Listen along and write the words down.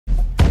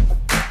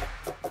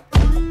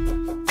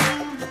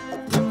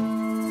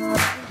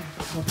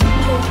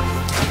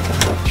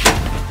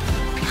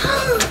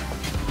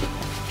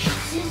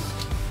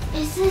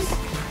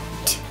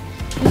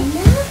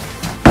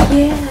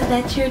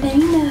that's your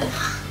Nina.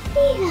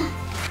 Nina.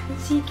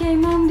 She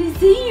came home to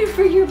see you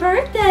for your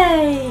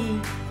birthday.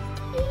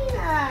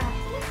 Nina.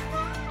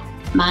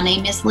 My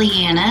name is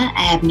Leanna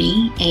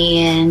Abney,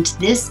 and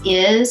this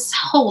is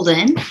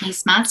Holden.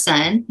 He's my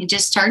son. He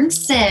just turned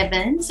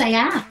 7. Say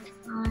hi.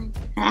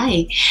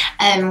 Hi.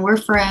 We're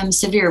from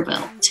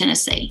Sevierville,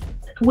 Tennessee.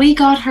 We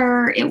got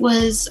her, it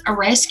was a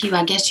rescue,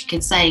 I guess you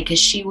could say, because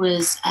she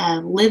was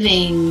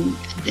living,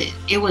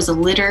 it was a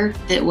litter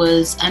that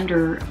was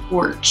under a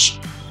porch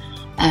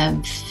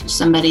of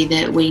somebody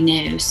that we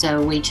knew.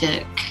 So we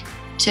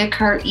took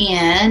her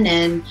in,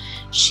 and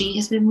she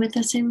has been with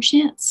us ever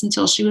since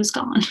until she was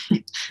gone.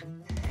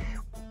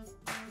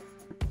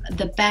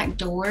 The back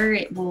door,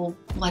 it will,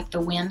 like the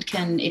wind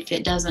can, if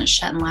it doesn't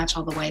shut and latch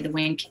all the way, the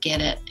wind could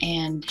get it.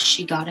 And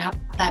she got out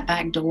that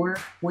back door.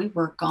 We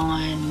were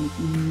gone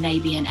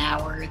maybe an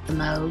hour at the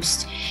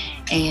most.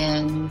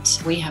 And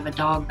we have a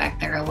dog back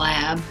there, a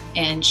lab,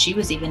 and she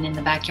was even in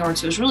the backyard.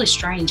 So it was really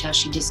strange how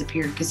she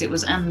disappeared, because it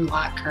was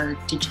unlike her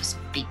to just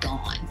be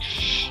gone.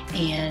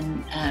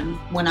 And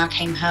when I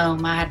came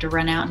home, I had to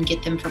run out and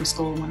get them from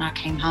school. When I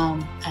came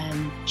home,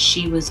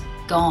 she was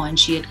gone.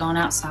 She had gone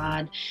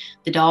outside.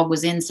 The dog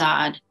was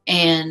inside,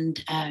 and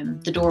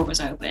the door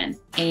was open,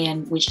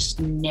 and we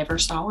just never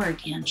saw her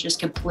again. She just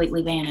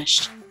completely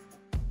vanished.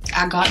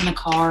 I got in the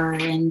car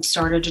and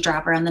started to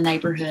drive around the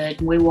neighborhood.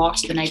 And we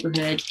walked the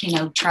neighborhood, you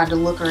know, tried to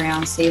look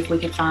around, see if we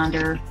could find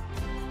her.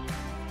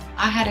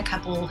 I had a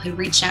couple who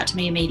reached out to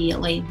me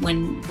immediately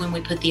when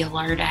we put the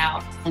alert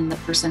out, and the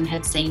person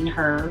had seen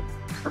her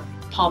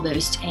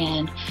PawBoost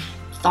and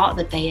thought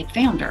that they had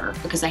found her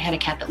because they had a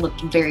cat that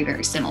looked very,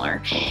 very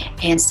similar,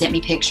 and sent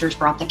me pictures,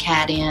 brought the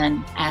cat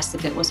in, asked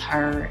if it was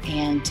her,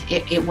 and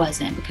it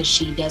wasn't, because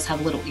she does have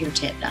a little ear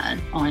tip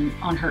done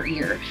on her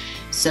ear.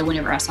 So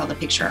whenever I saw the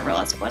picture, I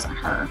realized it wasn't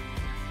her.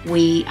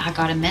 I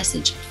got a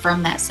message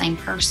from that same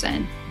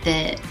person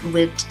that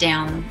lived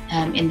down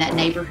in that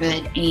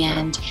neighborhood,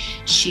 and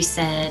she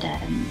said,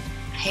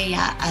 hey,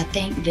 I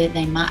think that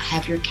they might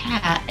have your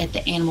cat at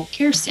the Animal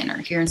Care Center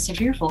here in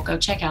Sevierville. Go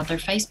check out their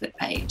Facebook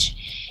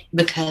page,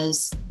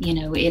 because, you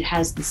know, it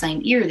has the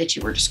same ear that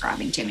you were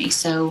describing to me.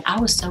 So I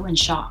was so in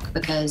shock,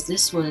 because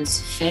this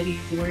was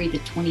February the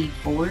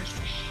 24th,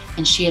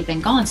 and she had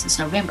been gone since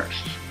November.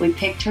 We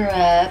picked her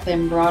up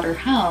and brought her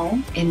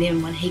home, and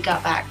then when he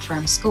got back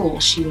from school,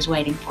 she was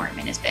waiting for him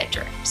in his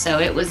bedroom. So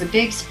it was a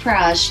big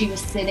surprise. She was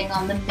sitting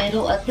on the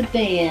middle of the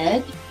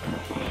bed,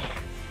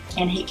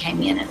 and he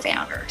came in and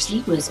found her.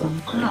 He was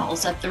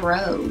miles up the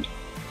road,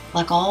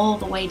 like all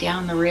the way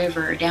down the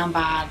river, down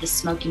by the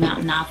Smoky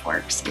Mountain Knife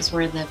Works is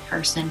where the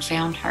person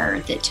found her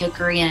that took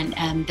her in.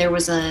 There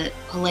was a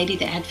lady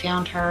that had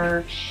found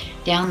her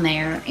down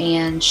there,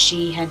 and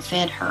she had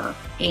fed her.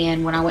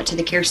 And when I went to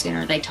the care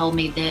center, they told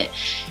me that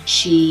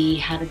she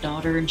had a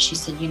daughter, and she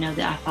said, you know,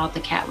 that I thought the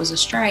cat was a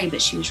stray, but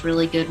she was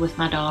really good with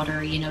my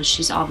daughter. You know,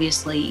 she's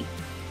obviously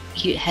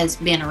has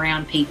been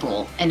around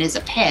people and is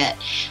a pet.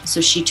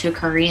 So she took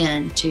her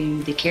in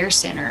to the care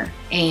center,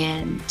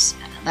 and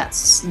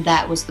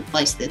that was the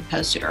place that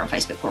posted her on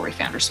Facebook where we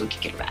found her, so we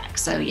could get her back.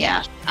 So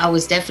yeah, I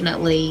was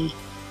definitely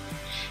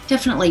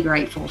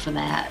grateful for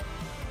that.